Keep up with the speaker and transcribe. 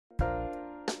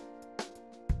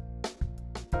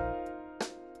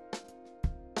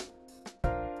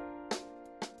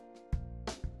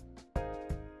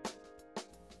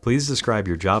Please describe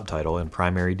your job title and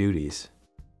primary duties.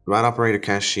 Ride operator,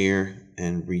 cashier,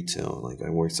 and retail. Like I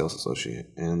worked sales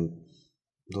associate, and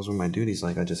those were my duties.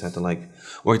 Like I just had to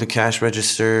work the cash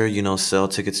register, sell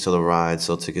tickets to the ride,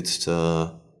 sell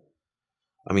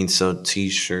sell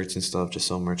T-shirts and stuff, just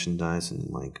sell merchandise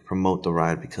and promote the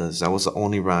ride because that was the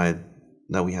only ride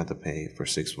that we had to pay for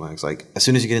Six Flags. Like as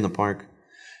soon as you get in the park,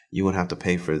 you would have to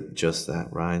pay for just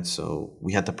that ride. So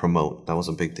we had to promote. That was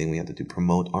a big thing. We had to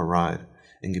promote our ride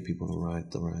and get people to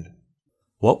ride the ride.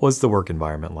 What was the work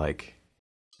environment like?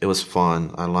 It was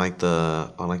fun. I liked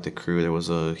the crew. There was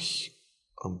a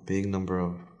big number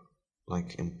of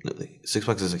Six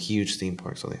Flags is a huge theme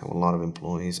park, so they have a lot of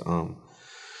employees.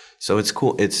 So it's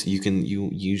cool. You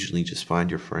usually just find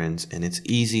your friends, and it's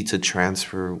easy to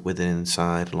transfer within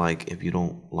inside. Like if you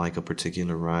don't like a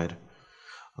particular ride,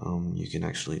 you can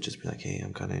actually just be like, hey,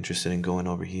 I'm kind of interested in going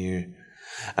over here.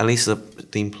 At least the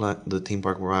theme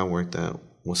park where I worked at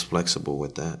was flexible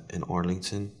with that in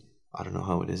Arlington. I don't know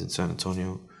how it is in San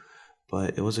Antonio,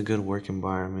 but it was a good work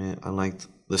environment. I liked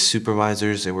the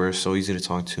supervisors. They were so easy to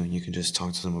talk to, and you can just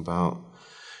talk to them about,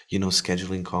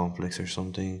 scheduling conflicts or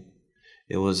something.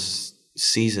 It was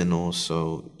seasonal,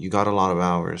 so you got a lot of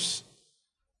hours,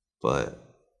 but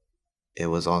it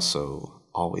was also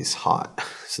always hot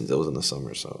since it was in the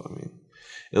summer. So,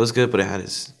 it was good, but it had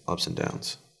its ups and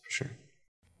downs, for sure.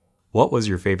 What was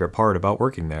your favorite part about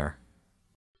working there?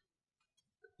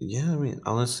 Yeah,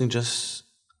 honestly, just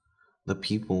the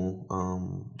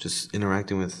people, just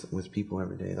interacting with people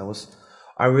every day.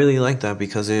 I really like that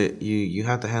because you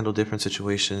have to handle different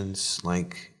situations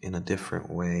in a different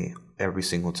way every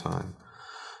single time.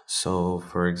 So,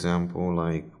 for example,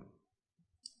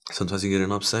 sometimes you get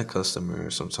an upset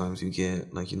customer, sometimes you get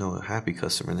a happy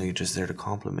customer, and they're just there to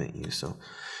compliment you. So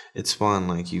it's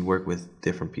fun. You work with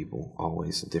different people,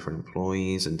 always different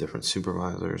employees and different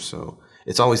supervisors. So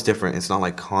it's always different. It's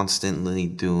not constantly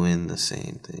doing the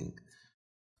same thing.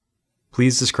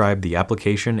 Please describe the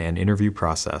application and interview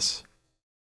process.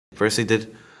 First they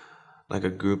did a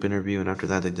group interview, and after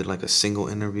that they did a single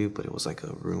interview, but it was a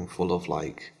room full of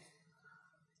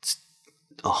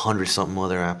 100-something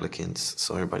other applicants.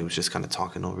 So everybody was just kind of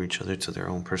talking over each other to their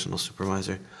own personal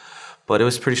supervisor. But it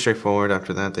was pretty straightforward.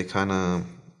 After that,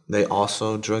 they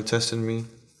also drug tested me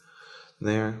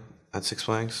there at Six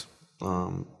Flags.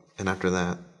 And after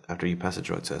that, after you pass a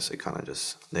drug test,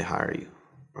 they hire you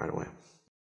right away.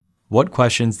 What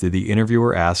questions did the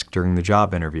interviewer ask during the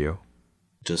job interview?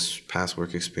 Just past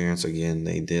work experience. Again,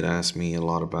 they did ask me a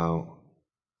lot about,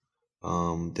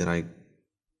 have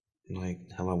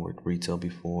I worked retail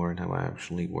before, and have I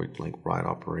actually worked ride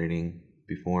operating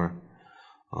before?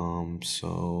 And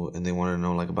they wanted to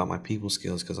know about my people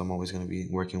skills, because I'm always going to be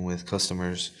working with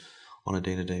customers on a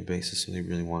day-to-day basis. So they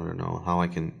really wanted to know how I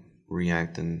can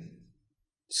react and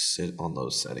sit on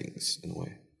those settings in a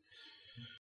way.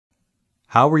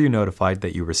 How were you notified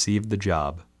that you received the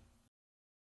job?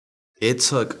 It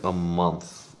took a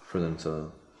month for them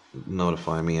to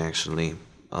notify me, actually.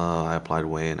 I applied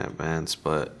way in advance,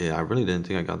 but yeah, I really didn't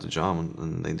think I got the job,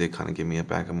 and they did kind of give me it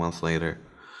back a month later.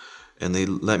 And they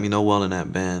let me know well in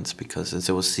advance, because since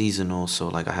it was seasonal,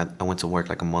 so I went to work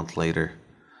a month later.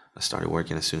 I started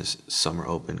working as soon as summer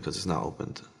opened, because it's not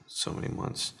opened so many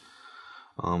months.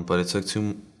 But it took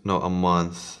a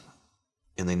month,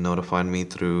 and they notified me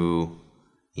through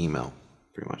email,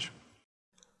 pretty much.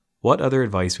 What other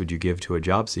advice would you give to a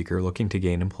job seeker looking to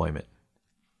gain employment?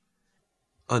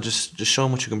 Just show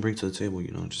them what you can bring to the table.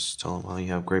 Just tell them how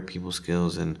you have great people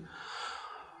skills, and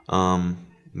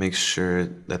make sure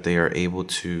that they are able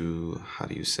to, how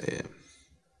do you say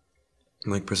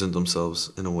it, present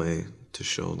themselves in a way to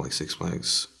show Six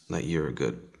Flags that you're a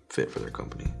good fit for their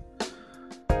company.